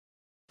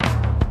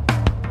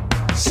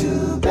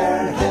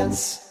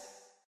SuperHands.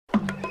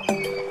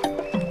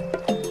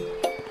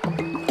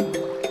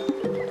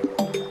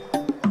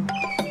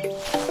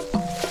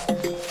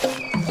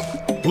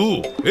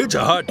 Ooh, it's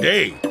a hot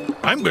day.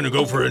 I'm gonna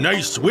go for a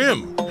nice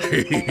swim.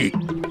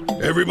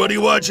 Everybody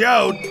watch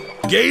out.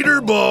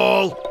 Gator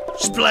ball.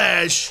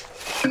 Splash.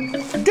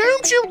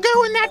 Don't you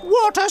go in that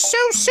water so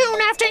soon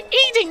after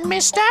eating,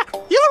 mister.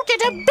 You'll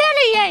get a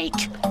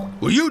bellyache.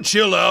 Will you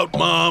chill out,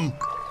 Mom?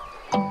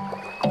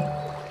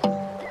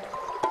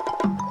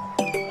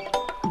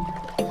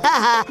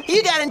 Haha,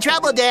 you got in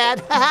trouble,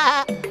 Dad.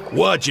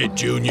 Watch it,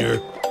 Junior.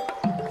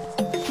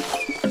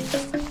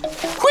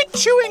 Quit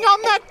chewing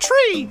on that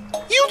tree.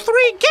 You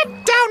three get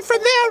down from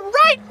there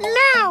right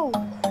now.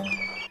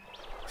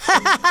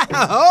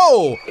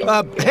 Oh,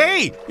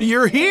 hey,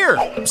 you're here.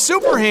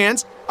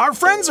 SuperHands, our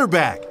friends are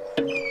back.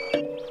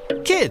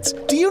 Kids,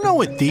 do you know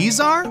what these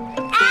are?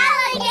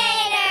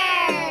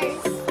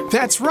 Alligators!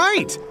 That's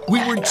right.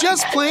 We were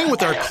just playing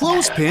with our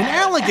clothespin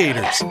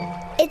alligators.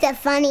 It's a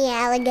funny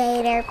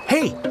alligator.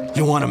 Hey,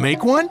 you want to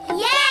make one?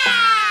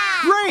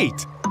 Yeah!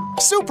 Great!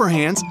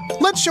 SuperHands,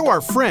 let's show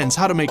our friends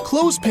how to make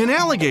clothespin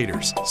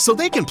alligators so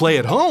they can play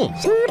at home.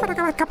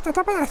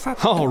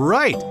 All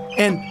right.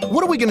 And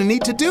what are we going to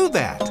need to do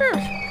that?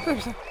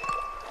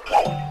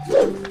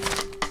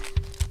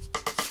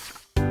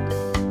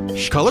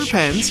 Color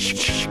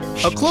pens,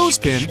 a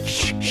clothespin,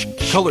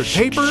 colored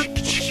paper,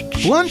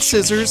 blunt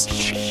scissors,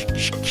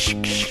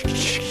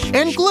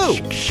 and glue.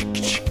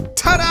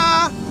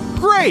 Ta-da!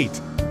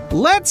 Great!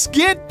 Let's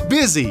get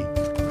busy!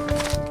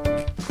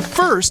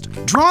 First,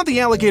 draw the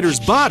alligator's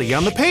body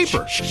on the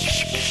paper.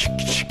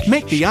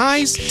 Make the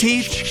eyes,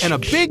 teeth, and a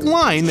big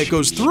line that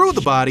goes through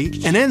the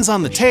body and ends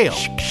on the tail.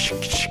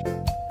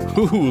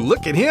 Ooh,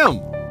 look at him!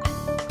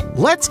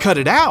 Let's cut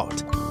it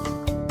out.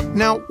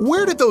 Now,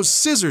 where did those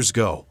scissors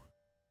go?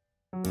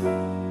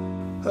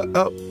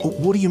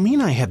 What do you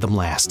mean I had them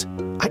last?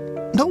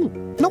 No,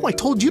 I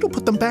told you to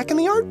put them back in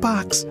the art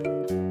box.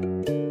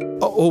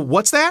 Oh,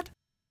 what's that?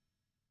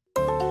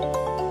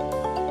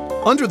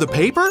 Under the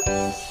paper?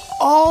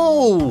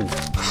 Oh!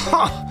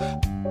 Huh.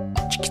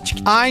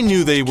 I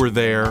knew they were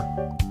there.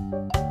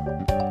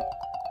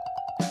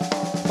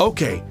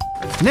 Okay,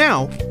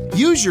 now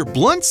use your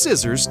blunt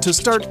scissors to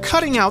start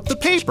cutting out the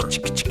paper.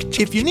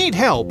 If you need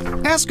help,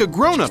 ask a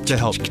grown-up to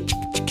help you.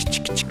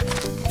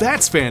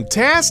 That's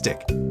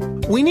fantastic!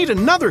 We need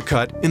another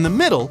cut in the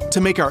middle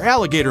to make our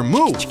alligator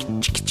move.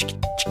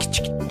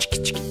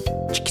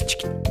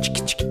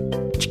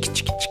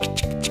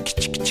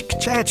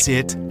 That's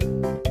it.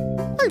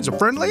 It's a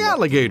friendly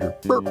alligator.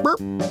 Burp, burp.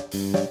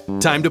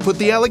 Time to put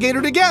the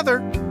alligator together.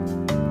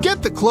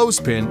 Get the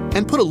clothespin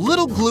and put a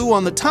little glue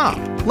on the top,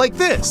 like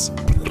this.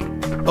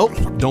 Oh,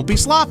 don't be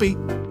sloppy.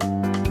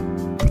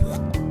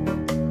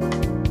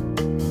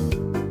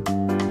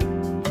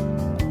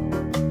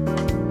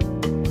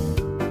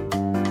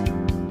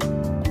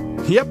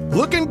 Yep,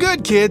 looking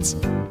good, kids.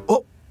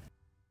 Oh.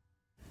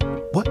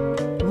 What?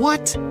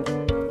 What?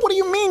 What do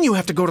you mean you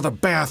have to go to the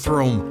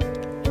bathroom?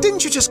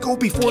 Didn't you just go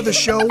before the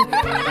show?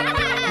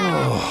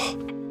 Oh.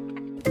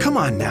 Come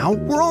on now,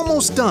 we're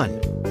almost done.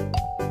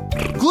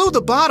 Glue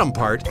the bottom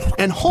part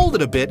and hold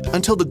it a bit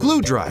until the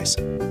glue dries.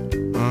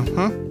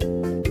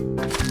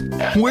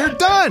 We're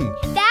done!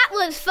 That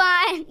was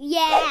fun,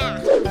 yeah!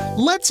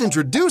 Let's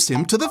introduce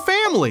him to the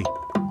family.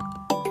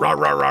 Rawr,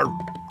 rawr, rawr.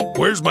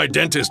 Where's my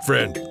dentist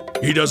friend?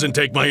 He doesn't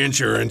take my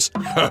insurance.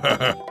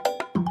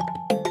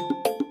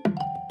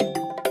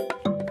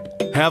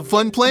 Have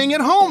fun playing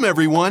at home,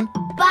 everyone.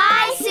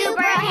 Bye,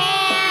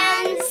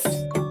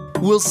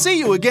 SuperHands! We'll see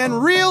you again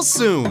real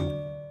soon.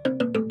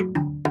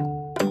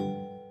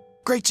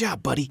 Great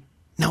job, buddy.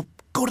 Now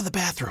go to the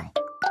bathroom.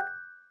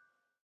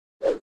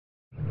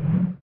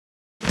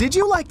 Did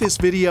you like this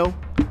video?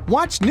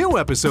 Watch new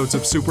episodes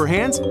of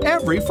SuperHands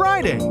every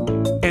Friday.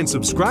 And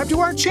subscribe to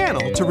our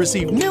channel to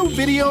receive new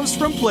videos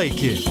from Play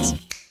Kids.